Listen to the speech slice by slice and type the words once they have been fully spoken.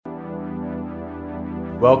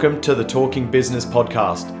Welcome to the Talking Business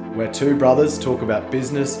Podcast, where two brothers talk about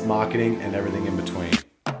business, marketing, and everything in between.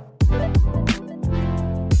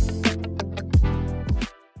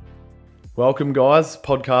 Welcome, guys.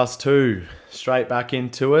 Podcast 2. Straight back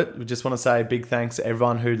into it. We just want to say a big thanks to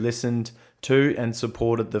everyone who listened to and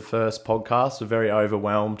supported the first podcast. We're very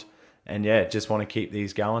overwhelmed and just want to keep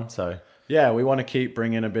these going. So we want to keep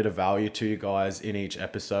bringing a bit of value to you guys in each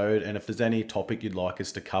episode. And if there's any topic you'd like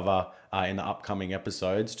us to cover in the upcoming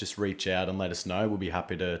episodes, just reach out and let us know. We'll be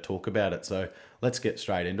happy to talk about it. So let's get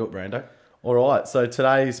straight into it, Brando. All right. So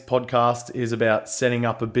today's podcast is about setting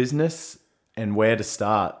up a business and where to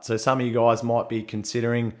start. So some of you guys might be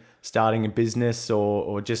considering starting a business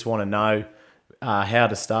or just want to know how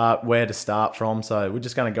to start, where to start from. So we're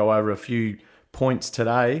just going to go over a few points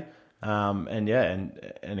today.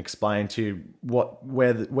 And explain to you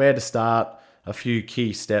where to start, a few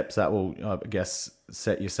key steps that will, I guess,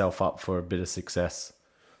 set yourself up for a bit of success.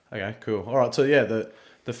 Okay, cool. All right, so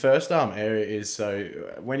the first area is, so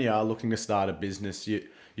when you are looking to start a business, you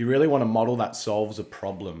really want to model that solves a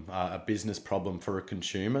problem, a business problem for a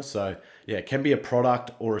consumer. So it can be a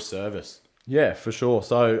product or a service. Yeah, for sure.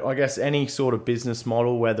 So I guess any sort of business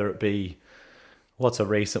model, whether it be, what's a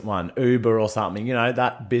recent one? Uber or something,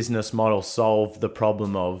 that business model solved the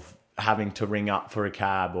problem of having to ring up for a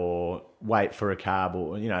cab or wait for a cab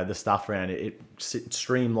or, the stuff around it. It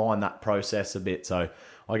streamlined that process a bit. So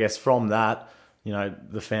I guess from that,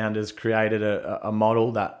 the founders created a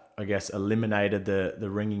model that, I guess, eliminated the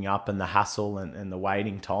ringing up and the hassle and the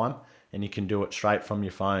waiting time, and you can do it straight from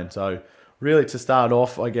your phone. So really, to start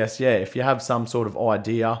off, I guess, if you have some sort of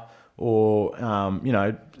idea or,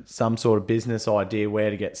 some sort of business idea where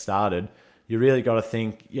to get started, you really got to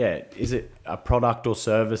think, is it a product or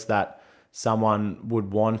service that someone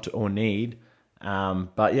would want or need?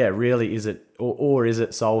 Really, is it, or is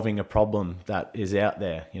it solving a problem that is out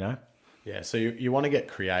there, Yeah, so you want to get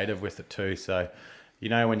creative with it too. So,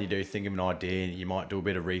 when you do think of an idea, you might do a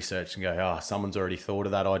bit of research and go, someone's already thought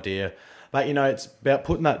of that idea. But, it's about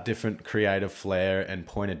putting that different creative flair and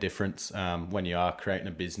point of difference when you are creating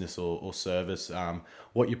a business or service,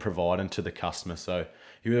 what you're providing to the customer. So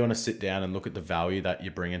you really want to sit down and look at the value that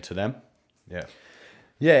you're bringing to them. Yeah.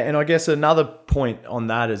 Yeah, and I guess another point on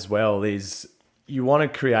that as well is you want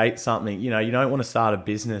to create something. You don't want to start a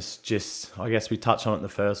business just, I guess we touched on it in the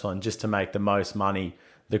first one, just to make the most money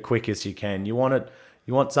the quickest you can. You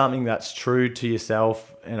want something that's true to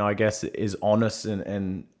yourself, and I guess is honest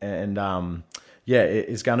and it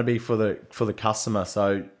is going to be for the customer.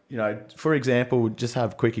 So, for example, just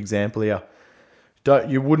have a quick example here.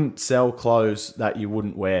 You wouldn't sell clothes that you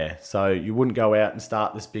wouldn't wear. So you wouldn't go out and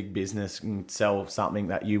start this big business and sell something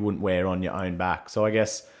that you wouldn't wear on your own back. So I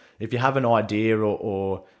guess if you have an idea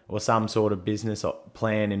or some sort of business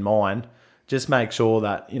plan in mind, just make sure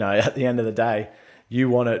that, at the end of the day,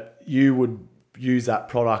 you would use that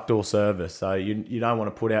product or service. So you don't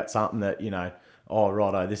want to put out something that,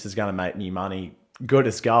 this is going to make me money, good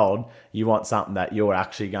as gold. You want something that you're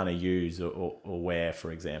actually going to use or wear,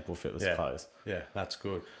 for example, if it was clothes. Yeah, that's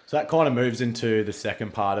good. So that kind of moves into the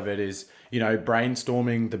second part of it is,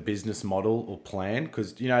 brainstorming the business model or plan,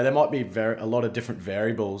 because, there might be a lot of different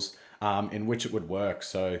variables in which it would work.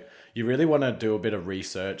 So you really want to do a bit of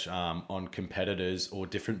research on competitors or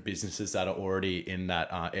different businesses that are already in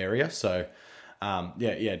that area. So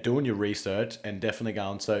doing your research and definitely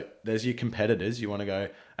going, so there's your competitors. You want to go,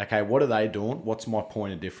 okay, what are they doing? What's my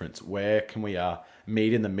point of difference? Where can we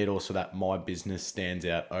meet in the middle so that my business stands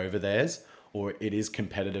out over theirs, or it is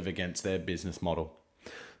competitive against their business model?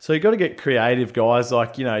 So you got to get creative, guys.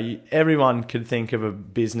 Like, everyone could think of a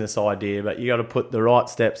business idea, but you got to put the right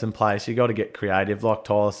steps in place. You got to get creative. Like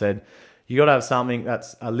Tyler said, you got to have something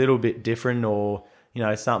that's a little bit different, or,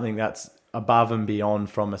 something that's above and beyond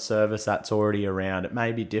from a service that's already around. It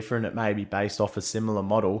may be different. It may be based off a similar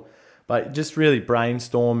model, but just really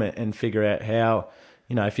brainstorm it and figure out how,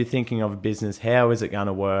 if you're thinking of a business, how is it going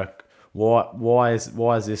to work? Why is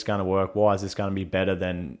this going to work? Why is this going to be better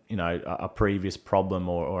than, a previous problem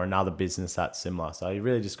or another business that's similar? So you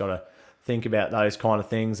really just got to think about those kind of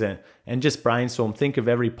things and just brainstorm. Think of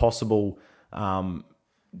every possible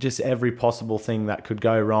thing that could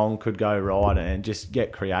go wrong, could go right, and just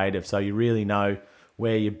get creative. So you really know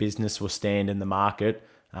where your business will stand in the market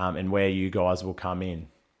and where you guys will come in.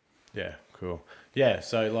 Yeah, cool. Yeah,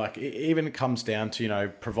 so like it even comes down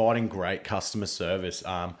to, providing great customer service,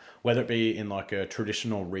 whether it be in like a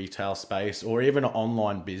traditional retail space or even an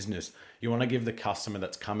online business. You want to give the customer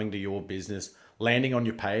that's coming to your business, landing on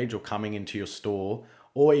your page or coming into your store,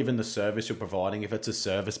 or even the service you're providing, if it's a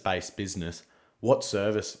service-based business,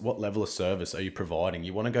 what level of service are you providing?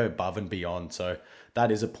 You want to go above and beyond. So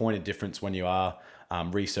that is a point of difference when you are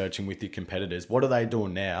researching with your competitors. What are they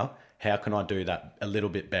doing now? How can I do that a little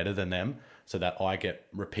bit better than them so that I get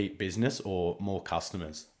repeat business or more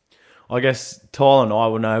customers? I guess Tyler and I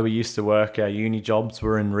will know we used to work, our uni jobs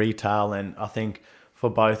were in retail, and I think for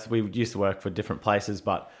both, we used to work for different places,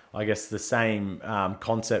 but I guess the same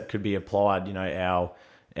concept could be applied.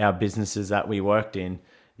 Our businesses that we worked in,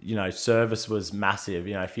 service was massive.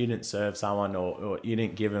 If you didn't serve someone or you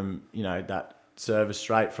didn't give them, that service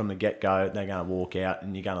straight from the get-go, they're going to walk out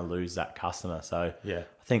and you're going to lose that customer. So yeah,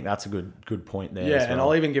 I think that's a good point there. Yeah, and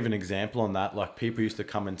I'll even give an example on that. Like, people used to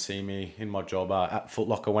come and see me in my job at Foot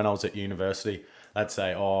Locker when I was at university. They'd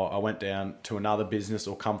say, oh, I went down to another business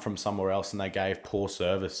or come from somewhere else and they gave poor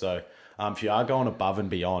service. So if you are going above and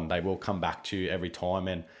beyond, they will come back to you every time.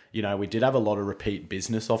 And, we did have a lot of repeat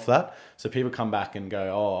business off that. So people come back and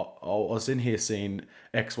go, oh, I was in here seeing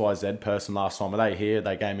XYZ person last time. Are they here?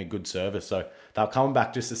 They gave me good service. So they'll come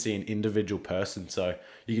back just to see an individual person. So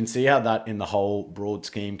you can see how that in the whole broad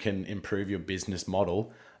scheme can improve your business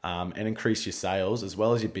model and increase your sales as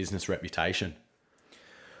well as your business reputation.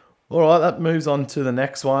 All right, that moves on to the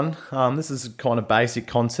next one. This is a kind of basic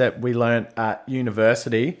concept we learned at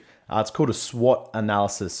university. It's called a SWOT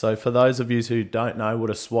analysis. So for those of you who don't know what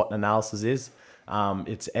a SWOT analysis is,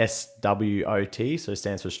 it's SWOT, so it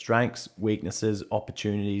stands for strengths, weaknesses,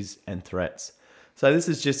 opportunities, and threats. So this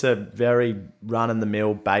is just a very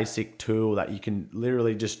run-of-the-mill basic tool that you can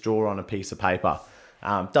literally just draw on a piece of paper.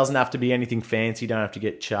 Doesn't have to be anything fancy, don't have to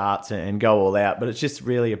get charts and go all out, but it's just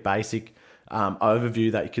really a basic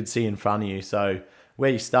overview that you could see in front of you. So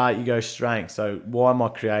where you start, you go strength. So why am I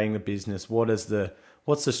creating the business? What's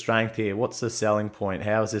the strength here? What's the selling point?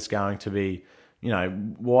 How is this going to be,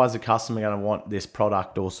 why is the customer going to want this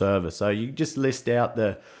product or service? So you just list out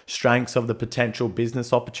the strengths of the potential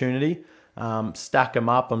business opportunity, stack them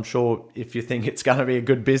up. I'm sure if you think it's going to be a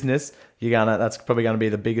good business, that's probably going to be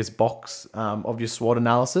the biggest box of your SWOT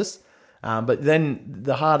analysis. But then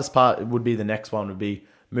the hardest part would be the next one, would be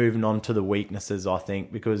moving on to the weaknesses, I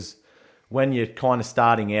think, because when you're kind of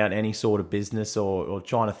starting out any sort of business or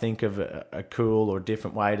trying to think of a cool or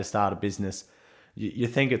different way to start a business, you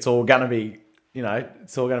think it's all going to be,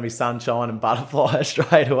 it's all going to be sunshine and butterflies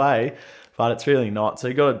straight away, but it's really not. So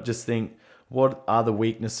you got to just think, what are the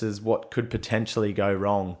weaknesses? What could potentially go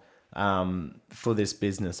wrong for this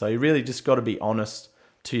business? So you really just got to be honest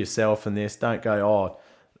to yourself in this. Don't go, oh,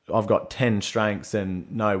 I've got 10 strengths and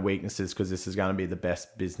no weaknesses because this is going to be the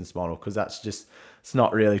best business model, because it's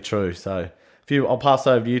not really true. So I'll pass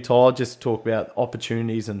over to you, Tyler, just to talk about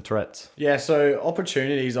opportunities and threats. Yeah, so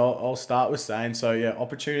opportunities, I'll start with saying,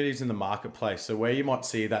 opportunities in the marketplace. So where you might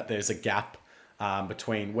see that there's a gap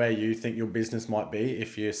between where you think your business might be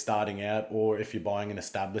if you're starting out or if you're buying an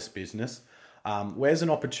established business, where's an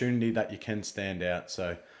opportunity that you can stand out?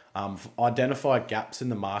 So identify gaps in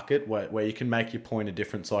the market where you can make your point of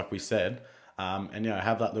difference, like we said, and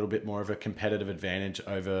have that little bit more of a competitive advantage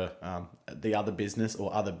over the other business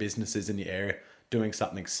or other businesses in the area doing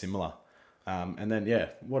something similar. And then,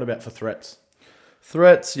 what about for threats?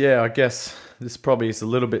 Threats, I guess this probably is a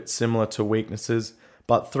little bit similar to weaknesses,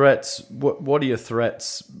 but threats, what are your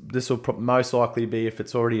threats? This will most likely be, if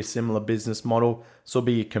it's already a similar business model, this will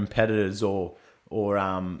be your competitors or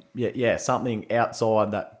something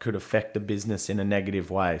outside that could affect the business in a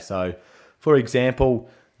negative way. So, for example,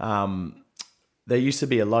 there used to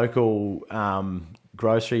be a local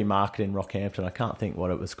grocery market in Rockhampton. I can't think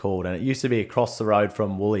what it was called, and it used to be across the road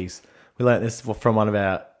from Woolies. We learnt this from one of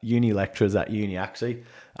our uni lecturers at uni, actually,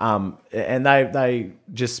 and they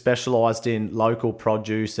just specialised in local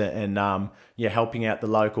produce and helping out the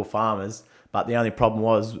local farmers. But the only problem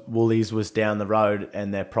was Woolies was down the road,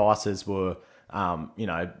 and their prices were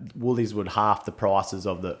Woolies would half the prices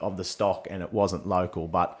of the stock, and it wasn't local.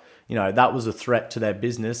 But that was a threat to their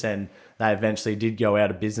business, and they eventually did go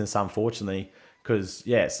out of business, unfortunately, because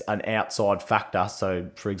an outside factor. So,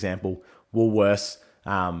 for example, Woolworths,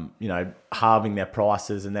 halving their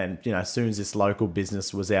prices, and then as soon as this local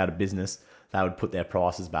business was out of business, they would put their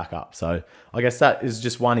prices back up. So, I guess that is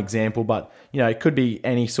just one example, but it could be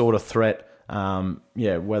any sort of threat.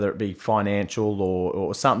 Whether it be financial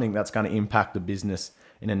or something that's going to impact the business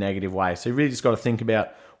in a negative way. So you really just got to think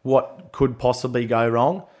about what could possibly go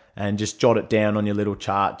wrong and just jot it down on your little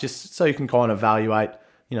chart, just so you can kind of evaluate,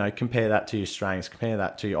 compare that to your strengths, compare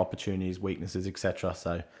that to your opportunities, weaknesses, etc.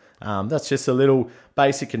 So that's just a little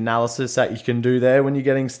basic analysis that you can do there when you're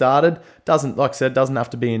getting started. Doesn't have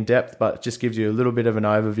to be in depth, but it just gives you a little bit of an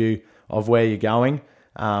overview of where you're going.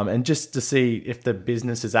 And just to see if the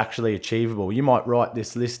business is actually achievable. You might write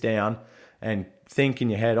this list down and think in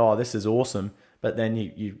your head, oh, this is awesome. But then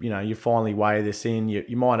you finally weigh this in.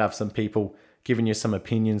 You might have some people giving you some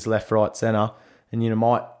opinions left, right, center, and you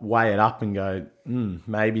might weigh it up and go,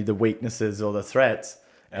 maybe the weaknesses or the threats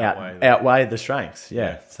outweigh the strengths.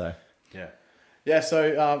 Yeah. So. Yeah. Yeah,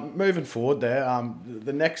 so moving forward there,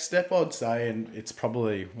 the next step I'd say, and it's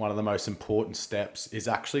probably one of the most important steps, is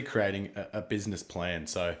actually creating a business plan.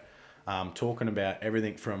 So talking about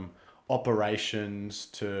everything from operations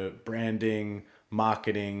to branding,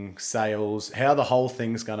 marketing, sales, how the whole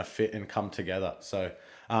thing's going to fit and come together. So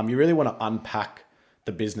you really want to unpack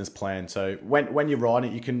the business plan. So when you write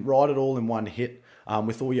it, you can write it all in one hit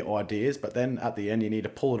with all your ideas, but then at the end you need to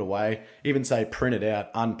pull it away, even say print it out,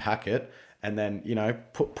 unpack it, and then,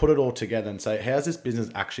 put it all together and say, how's this business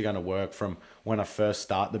actually going to work from when I first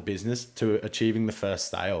start the business to achieving the first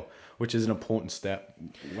sale, which is an important step.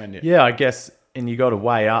 Yeah, I guess, and you got to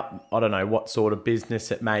weigh up, I don't know what sort of business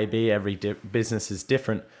it may be. Every business is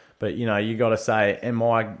different, but you got to say, am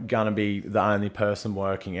I going to be the only person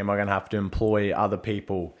working? Am I going to have to employ other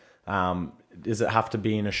people? Does it have to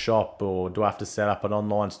be in a shop, or do I have to set up an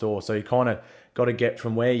online store? So you kind of got to get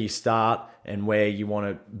from where you start and where you want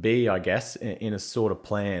to be, I guess, in a sort of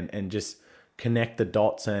plan, and just connect the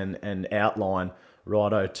dots and outline,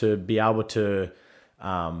 righto, to be able to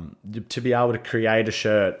create a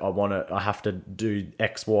shirt. I have to do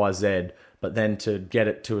X, Y, Z, but then to get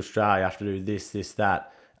it to Australia, I have to do this,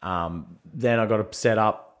 that. Then I got to set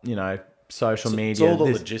up, social media. It's all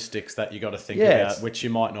the logistics that you got to think about, which you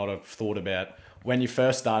might not have thought about when you're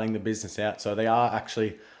first starting the business out. So they are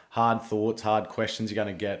actually hard thoughts, hard questions you're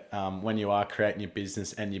going to get when you are creating your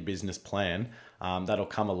business and your business plan. That'll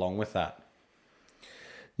come along with that.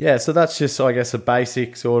 Yeah, so that's just, I guess, a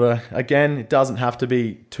basic sort of, again, it doesn't have to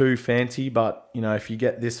be too fancy, but, if you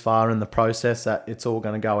get this far in the process that it's all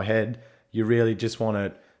going to go ahead, you really just want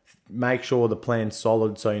to make sure the plan's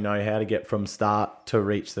solid so you know how to get from start to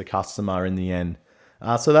reach the customer in the end.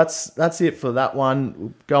 So that's it for that one.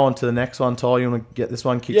 We'll go on to the next one. Ty, you want to get this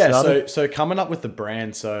one kick started? So coming up with the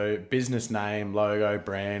brand, so business name, logo,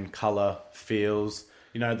 brand, color, feels,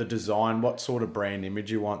 the design, what sort of brand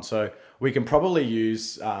image you want. So we can probably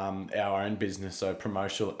use our own business, so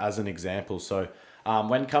Promotional, as an example. So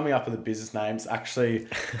when coming up with a business name, it's actually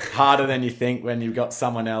harder than you think when you've got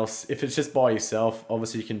someone else. If it's just by yourself,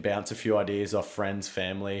 obviously you can bounce a few ideas off friends,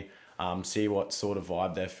 family, see what sort of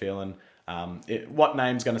vibe they're feeling. What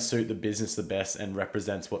name's going to suit the business the best and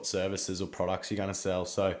represents what services or products you're going to sell.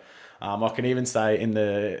 So I can even say in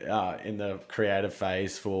the creative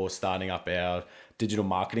phase for starting up our digital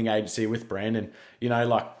marketing agency with Brandon,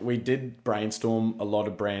 we did brainstorm a lot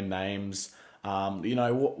of brand names.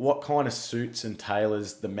 What kind of suits and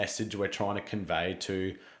tailors the message we're trying to convey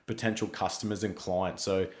to potential customers and clients.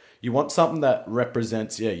 So you want something that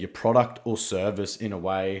represents your product or service in a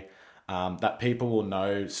way that people will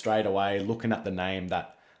know straight away looking at the name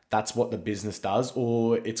that that's what the business does,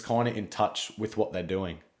 or it's kind of in touch with what they're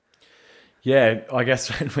doing. Yeah, I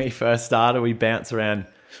guess when we first started, we bounced around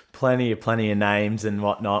plenty of names and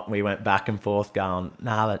whatnot. We went back and forth going,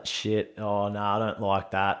 nah, that's shit. Oh, no, I don't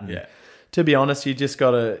like that. And to be honest, you just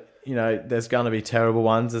got to, there's going to be terrible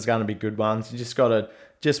ones. There's going to be good ones. You just got to,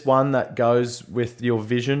 just one that goes with your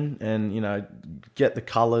vision and, get the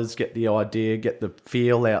colors, get the idea, get the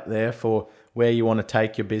feel out there for where you want to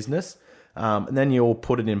take your business. And then you all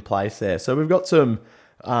put it in place there. So we've got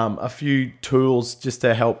a few tools just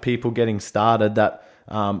to help people getting started that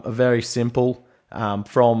are very simple,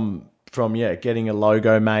 from getting a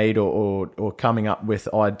logo made or coming up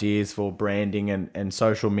with ideas for branding and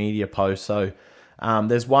social media posts. So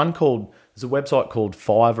there's a website called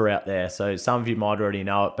Fiverr out there. So some of you might already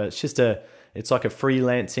know it, but it's like a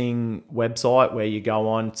freelancing website where you go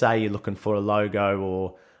on, say you're looking for a logo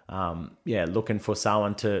or looking for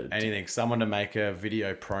someone to make a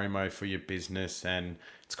video promo for your business. And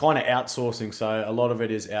it's kind of outsourcing. So a lot of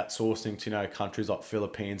it is outsourcing to, countries like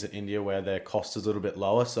Philippines and India where their cost is a little bit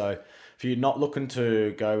lower. So if you're not looking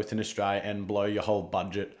to go within Australia and blow your whole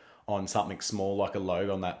budget on something small like a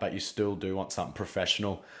logo on that, but you still do want something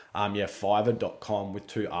professional, Fiverr.com with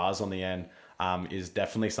 2 R's on the end is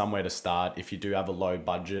definitely somewhere to start if you do have a low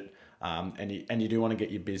budget. And you do want to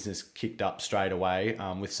get your business kicked up straight away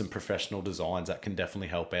with some professional designs that can definitely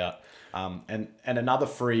help out. And another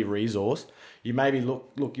free resource, you maybe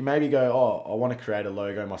you maybe go, oh, I want to create a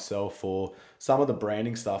logo myself or some of the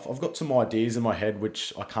branding stuff. I've got some ideas in my head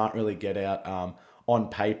which I can't really get out on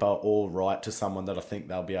paper or write to someone that I think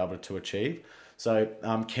they'll be able to achieve. So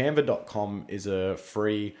Canva.com is a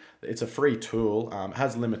free tool. It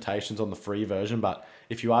has limitations on the free version, but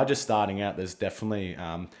if you are just starting out, there's definitely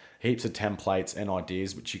heaps of templates and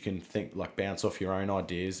ideas which you can think like bounce off your own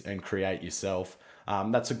ideas and create yourself.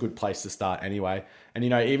 That's a good place to start anyway. And,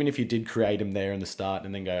 even if you did create them there in the start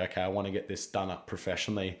and then go, okay, I want to get this done up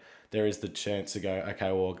professionally, there is the chance to go,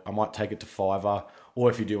 okay, well, I might take it to Fiverr. Or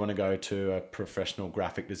if you do want to go to a professional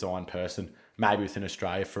graphic design person, maybe within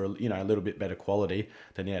Australia for, a little bit better quality,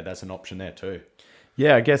 then yeah, that's an option there too.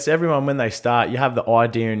 Yeah, I guess everyone, when they start, you have the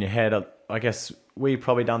idea in your head. I guess we've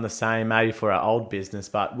probably done the same maybe for our old business,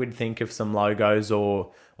 but we'd think of some logos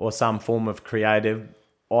or some form of creative.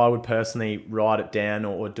 I would personally write it down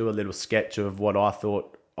or do a little sketch of what I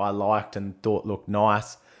thought I liked and thought looked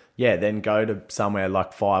nice. Yeah, then go to somewhere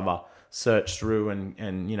like Fiverr, search through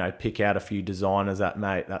and pick out a few designers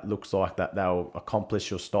that looks like that they'll accomplish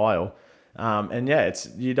your style. And yeah,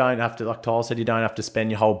 you don't have to, like Tyler said, you don't have to spend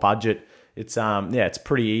your whole budget. It's it's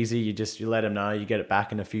pretty easy. You let them know, you get it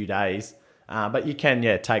back in a few days. But you can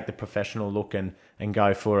take the professional look and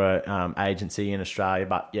go for a agency in Australia.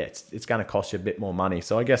 But yeah, it's going to cost you a bit more money.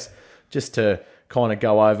 So I guess just to kind of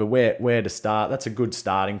go over where to start, that's a good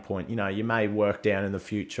starting point. You may work down in the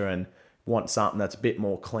future and want something that's a bit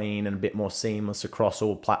more clean and a bit more seamless across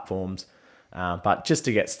all platforms. But just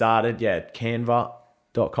to get started,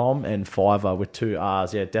 Canva.com and Fiverr with 2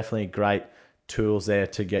 R's. Yeah, definitely great tools there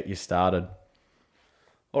to get you started.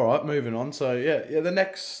 All right, moving on. So the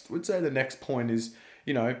next point is,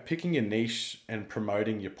 picking your niche and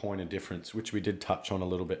promoting your point of difference, which we did touch on a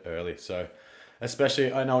little bit early. So especially,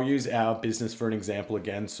 and I'll use our business for an example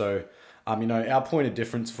again. So, our point of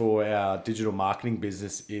difference for our digital marketing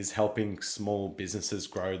business is helping small businesses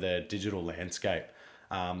grow their digital landscape.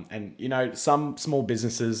 And some small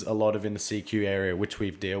businesses, a lot of in the CQ area, which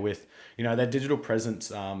we've deal with, their digital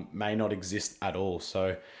presence may not exist at all.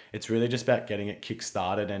 So it's really just about getting it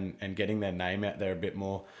kick-started and getting their name out there a bit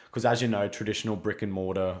more. Because as you know, traditional brick and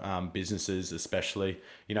mortar businesses especially,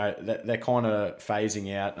 they're kind of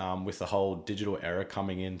phasing out with the whole digital era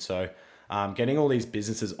coming in. So getting all these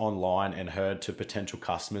businesses online and heard to potential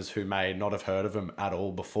customers who may not have heard of them at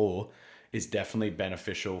all before is definitely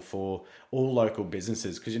beneficial for all local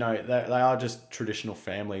businesses, because they are just traditional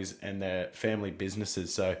families and they're family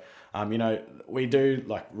businesses. So we do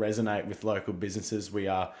resonate with local businesses. We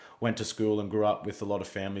went to school and grew up with a lot of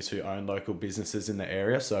families who own local businesses in the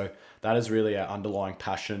area. So that is really our underlying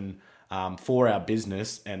passion for our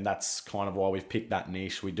business, and that's kind of why we've picked that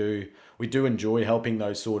niche. We do enjoy helping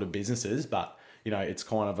those sort of businesses, but it's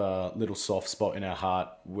kind of a little soft spot in our heart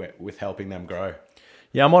with helping them grow.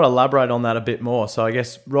 Yeah, I might elaborate on that a bit more. So I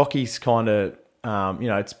guess Rocky's kind of,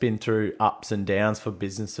 it's been through ups and downs for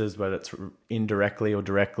businesses, whether it's indirectly or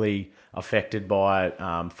directly affected by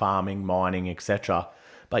farming, mining, etc.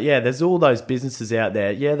 But yeah, there's all those businesses out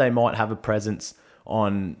there. Yeah, they might have a presence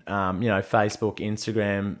on, Facebook,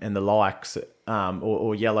 Instagram and the likes,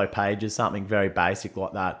 or Yellow Pages, something very basic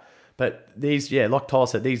like that. But these, like Tyler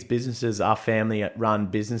said, these businesses are family-run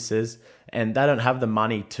businesses, and they don't have the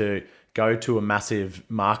money to go to a massive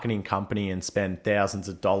marketing company and spend thousands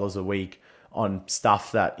of dollars a week on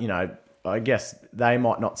stuff that, I guess they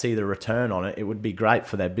might not see the return on it. It would be great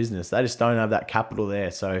for their business. They just don't have that capital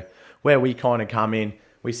there. So where we kind of come in,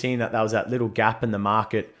 we've seen that there was that little gap in the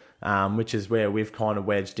market, which is where we've kind of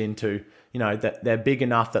wedged into, that they're big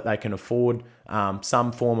enough that they can afford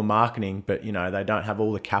some form of marketing, but, they don't have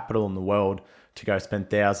all the capital in the world to go spend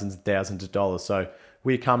thousands and thousands of dollars. So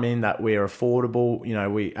we come in that we're affordable.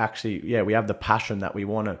 We actually, we have the passion that we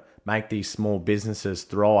want to make these small businesses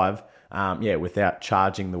thrive, without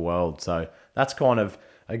charging the world. So that's kind of,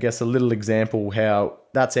 I guess, a little example how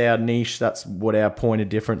that's our niche. That's what our point of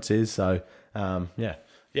difference is. So,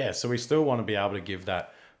 so we still want to be able to give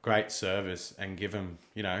that great service and give them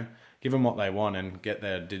what they want and get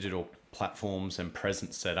their digital platforms and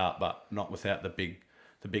presence set up, but not without the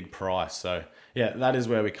big price. So that is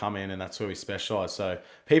where we come in, and that's where we specialize. So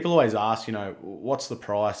people always ask, what's the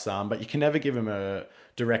price? But you can never give them a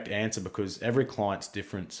direct answer because every client's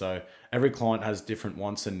different. So every client has different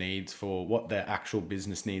wants and needs for what their actual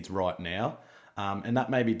business needs right now. And that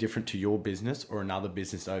may be different to your business or another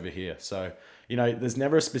business over here. So, there's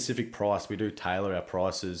never a specific price. We do tailor our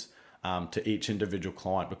prices to each individual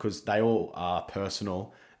client because they all are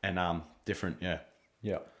personal and different.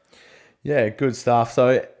 Yeah, good stuff.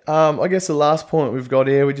 So I guess the last point we've got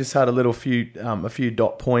here, we just had a few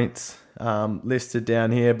dot points listed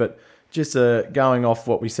down here, but just going off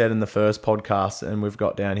what we said in the first podcast, and we've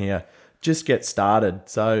got down here, just get started.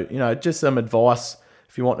 So, just some advice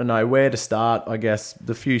if you want to know where to start, I guess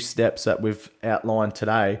the few steps that we've outlined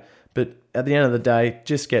today. But at the end of the day,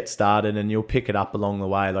 just get started and you'll pick it up along the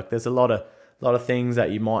way. There's a lot of things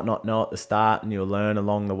that you might not know at the start and you'll learn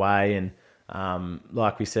along the way. And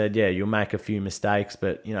Like we said, yeah, you'll make a few mistakes,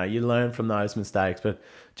 but you learn from those mistakes. But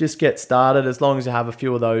just get started. As long as you have a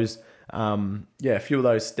few of those,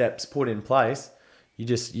 steps put in place,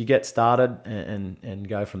 you get started and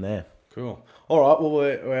go from there. Cool. All right. Well,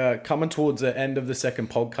 we're coming towards the end of the second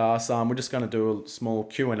podcast. We're just going to do a small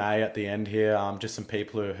Q&A at the end here. Just some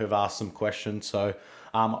people who have asked some questions. So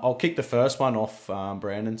I'll kick the first one off,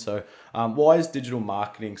 Brandon. So why is digital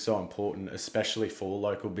marketing so important, especially for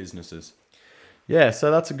local businesses? Yeah,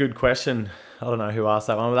 so that's a good question. I don't know who asked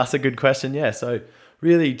that one, but that's a good question. Yeah, so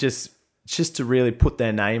really just to really put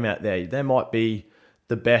their name out there. They might be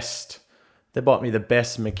the best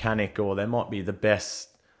mechanic, or they might be the best,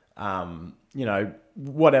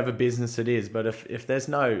 whatever business it is. But if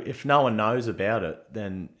no one knows about it,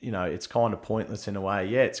 then, it's kind of pointless in a way.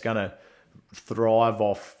 Yeah, it's going to thrive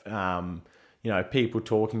off, people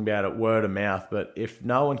talking about it, word of mouth. But if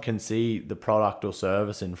no one can see the product or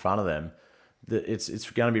service in front of them,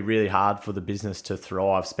 it's going to be really hard for the business to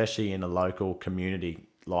thrive, especially in a local community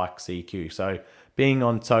like CQ. So being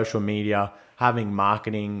on social media, having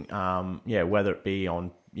marketing, whether it be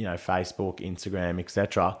on Facebook, Instagram,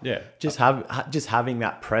 etc. Yeah, just having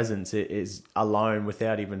that presence is alone,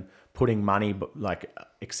 without even putting money, like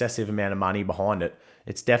excessive amount of money behind it,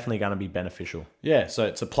 it's definitely going to be beneficial. Yeah, so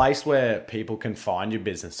it's a place where people can find your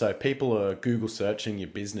business. So people are Google searching your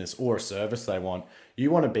business or a service they want. You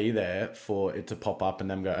want to be there for it to pop up and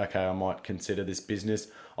them go, okay, I might consider this business.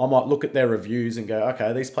 I might look at their reviews and go,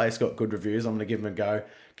 okay, this place got good reviews. I'm going to give them a go,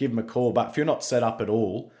 give them a call. But if you're not set up at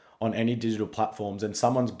all on any digital platforms and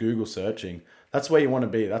someone's Google searching, that's where you want to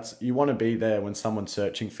be. You want to be there when someone's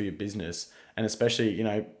searching for your business, and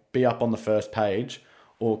especially, be up on the first page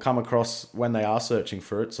or come across when they are searching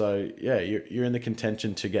for it. So yeah, you're in the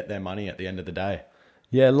contention to get their money at the end of the day.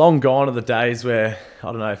 Yeah, long gone are the days where, I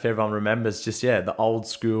don't know if everyone remembers, the old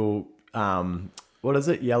school,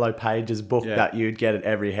 Yellow Pages book that you'd get at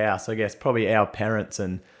every house. I guess probably our parents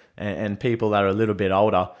and people that are a little bit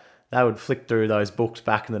older, they would flick through those books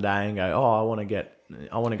back in the day and go, oh, I want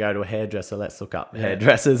to go to a hairdresser. Let's look up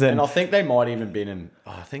hairdressers. And I think they might even been in,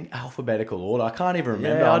 alphabetical order. I can't even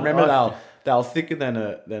remember. I remember they were thicker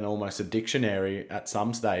than almost a dictionary at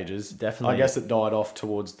some stages. Definitely. I guess it died off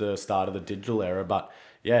towards the start of the digital era. But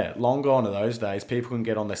yeah, long gone are those days. People can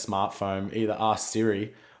get on their smartphone, either ask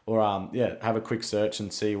Siri or have a quick search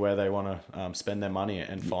and see where they want to spend their money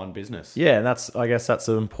and find business. Yeah, and I guess that's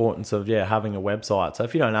the importance of having a website. So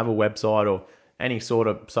if you don't have a website or any sort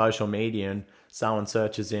of social media, and someone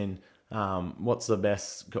searches in what's the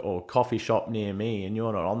best or coffee shop near me, and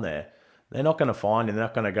you're not on there, they're not going to find it. They're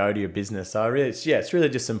not going to go to your business. So really, it's really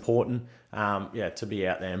just important, to be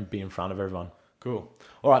out there and be in front of everyone. Cool.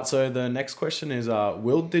 All right. So the next question is,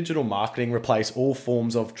 will digital marketing replace all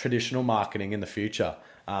forms of traditional marketing in the future?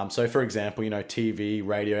 So for example, TV,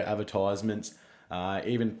 radio advertisements,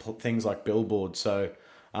 even things like billboards. So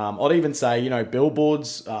I'd even say,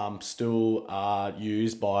 billboards still are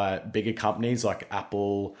used by bigger companies like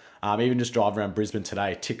Apple, even just drive around Brisbane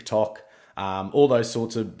today, TikTok, all those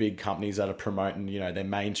sorts of big companies that are promoting, their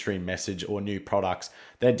mainstream message or new products.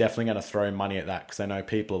 They're definitely going to throw money at that because they know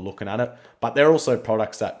people are looking at it. But they're also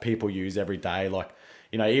products that people use every day. Like,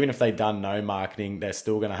 even if they've done no marketing, they're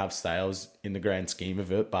still going to have sales in the grand scheme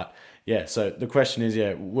of it. But yeah, so the question is,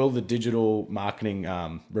 will the digital marketing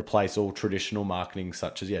replace all traditional marketing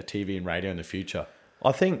such as TV and radio in the future?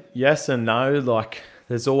 I think yes and no. Like,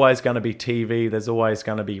 there's always going to be TV, there's always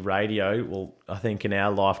going to be radio. Well, I think in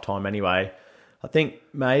our lifetime anyway. I think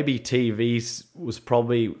maybe TVs was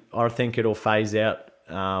probably, I think it'll phase out,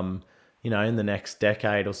 in the next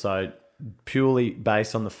decade or so, purely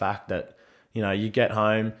based on the fact that, you get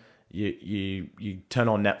home, you turn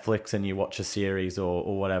on Netflix and you watch a series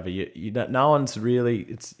or whatever. No one's really,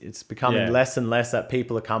 it's becoming less and less that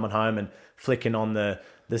people are coming home and flicking on the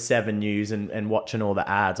 7 News and watching all the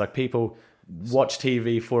ads. Like, people watch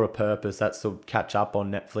TV for a purpose. That's to catch up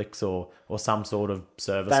on Netflix or some sort of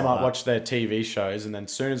service. They might watch their TV shows, and then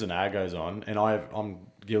as soon as an ad goes on, and I'm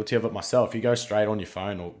guilty of it myself, you go straight on your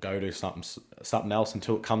phone or go to something else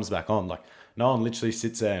until it comes back on. Like, no one literally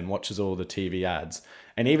sits there and watches all the TV ads.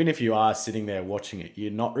 And even if you are sitting there watching it,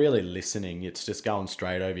 you're not really listening. It's just going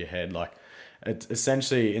straight over your head. Like, it's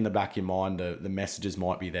essentially in the back of your mind, the messages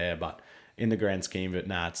might be there, but in the grand scheme of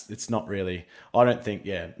it, it's not really. I don't think,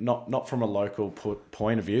 not from a local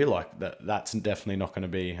point of view. Like, that's definitely not going to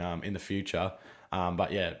be in the future.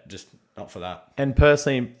 But just not for that. And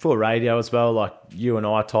personally, for radio as well, like you and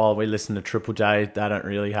I, Tyler, we listen to Triple J. They don't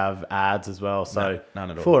really have ads as well. So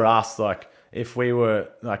none at all. For us, like, if we were,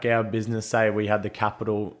 like, our business, say we had the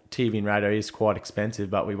capital, TV and radio is quite expensive,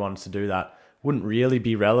 but we wanted to do that, wouldn't really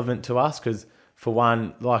be relevant to us because, for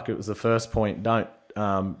one, like it was the first point, don't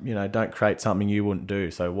create something you wouldn't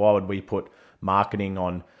do. So why would we put marketing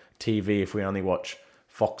on TV if we only watch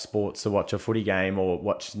Fox Sports to watch a footy game or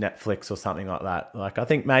watch Netflix or something like that? Like, I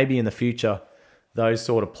think maybe in the future, those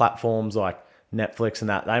sort of platforms like Netflix and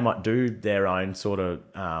that, they might do their own sort of,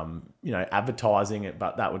 advertising it,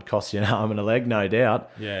 but that would cost you an arm and a leg, no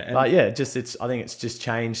doubt. Yeah. But yeah, I think it's just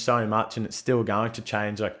changed so much, and it's still going to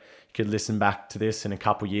change. Like, you could listen back to this in a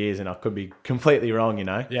couple of years and I could be completely wrong,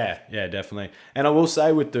 Yeah, definitely. And I will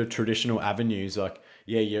say with the traditional avenues, like,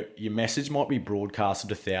 yeah, your message might be broadcasted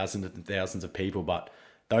to thousands and thousands of people, but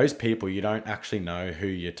those people, you don't actually know who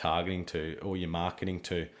you're targeting to or you're marketing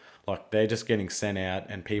to. Like, they're just getting sent out,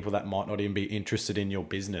 and people that might not even be interested in your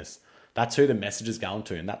business. That's who the message is going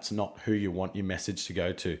to, and that's not who you want your message to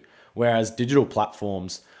go to. Whereas digital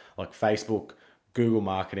platforms like Facebook, Google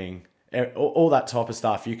Marketing, all that type of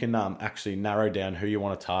stuff, you can actually narrow down who you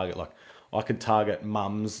want to target. Like, I could target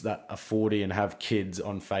mums that are 40 and have kids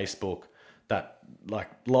on Facebook that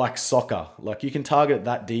like soccer. Like, you can target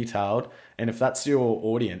that detailed, and if that's your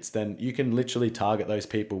audience, then you can literally target those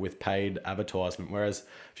people with paid advertisement. Whereas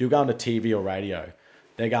if you're going to TV or radio,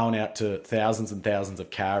 they're going out to thousands and thousands of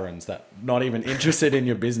Karens that not even interested in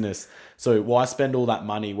your business. So why spend all that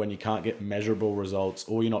money when you can't get measurable results,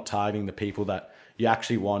 or you're not targeting the people that you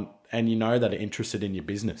actually want and you know that are interested in your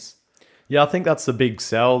business? Yeah, I think that's the big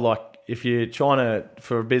sell. Like, if you're trying to,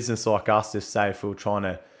 for a business like us, just say if we're trying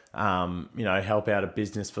to help out a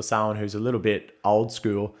business for someone who's a little bit old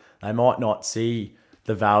school, they might not see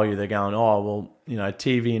the value. They're going, oh, well,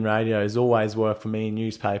 TV and radio has always worked for me.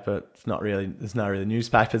 Newspaper, there's no really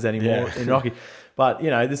newspapers anymore in Rocky. But,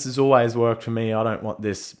 this has always worked for me. I don't want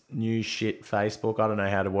this new shit Facebook. I don't know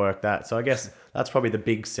how to work that. So I guess that's probably the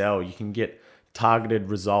big sell. You can get targeted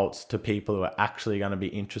results to people who are actually going to be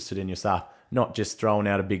interested in your stuff, not just throwing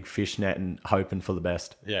out a big fish net and hoping for the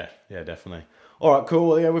best. Yeah, definitely. All right, cool.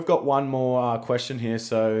 Well, yeah, we've got one more question here.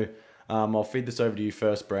 So I'll feed this over to you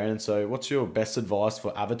first, Brandon. So what's your best advice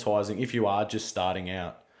for advertising if you are just starting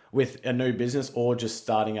out with a new business, or just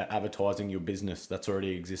starting at advertising your business that's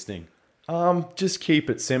already existing? Just keep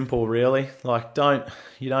it simple, really. Like,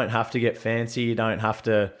 you don't have to get fancy. You don't have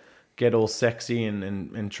to get all sexy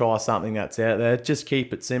and try something that's out there. Just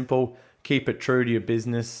keep it simple. Keep it true to your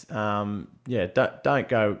business. Don't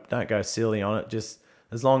go silly on it. Just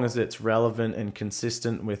as long as it's relevant and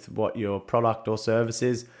consistent with what your product or service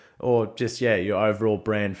is, or just, your overall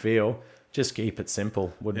brand feel, just keep it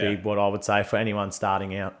simple would be what I would say for anyone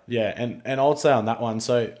starting out. Yeah, and I would say on that one,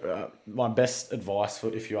 so my best advice for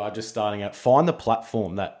if you are just starting out, find the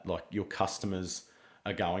platform that like your customers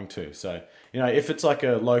are going to. So, if it's like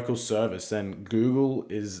a local service, then Google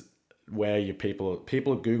is where your people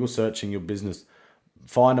are Google searching your business.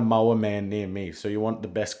 Find a mower man near me. So you want the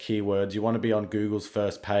best keywords. You want to be on Google's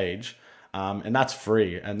first page, and that's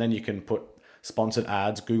free. And then you can put sponsored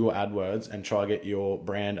ads, Google AdWords, and try to get your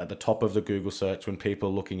brand at the top of the Google search when people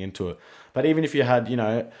are looking into it. But even if you had,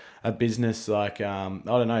 a business like,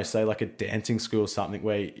 say like a dancing school or something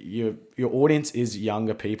where your audience is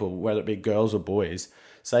younger people, whether it be girls or boys,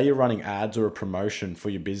 say you're running ads or a promotion for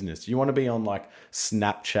your business. You want to be on like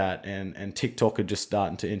Snapchat and TikTok are just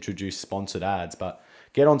starting to introduce sponsored ads, but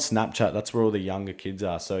get on Snapchat. That's where all the younger kids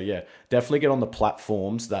are. So yeah, definitely get on the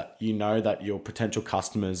platforms that that your potential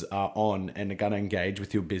customers are on and are going to engage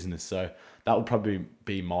with your business. So that would probably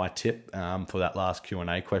be my tip for that last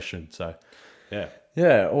Q&A question. So yeah.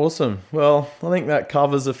 Yeah, awesome. Well, I think that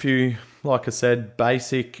covers a few, like I said,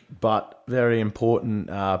 basic but very important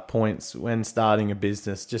points when starting a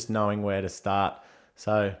business, just knowing where to start.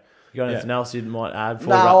 So you got anything else you might add?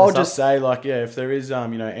 No, I'll just say if there is,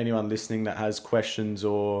 anyone listening that has questions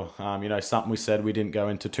or, something we said we didn't go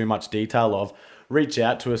into too much detail of, reach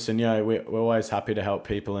out to us, and, we're always happy to help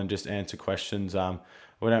people and just answer questions.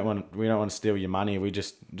 We don't want to steal your money. We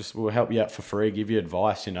just we'll help you out for free, give you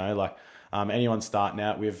advice, anyone starting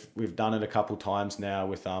out, we've done it a couple times now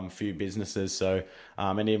with a few businesses. So,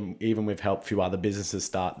 and even we've helped a few other businesses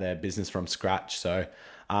start their business from scratch. So,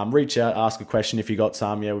 reach out, ask a question if you got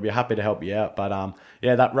some. Yeah, we'd be happy to help you out. But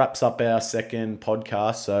that wraps up our second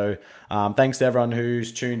podcast. So, thanks to everyone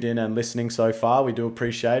who's tuned in and listening so far. We do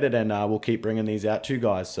appreciate it, and we'll keep bringing these out to you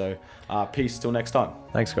guys. So, peace till next time.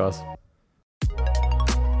 Thanks, guys.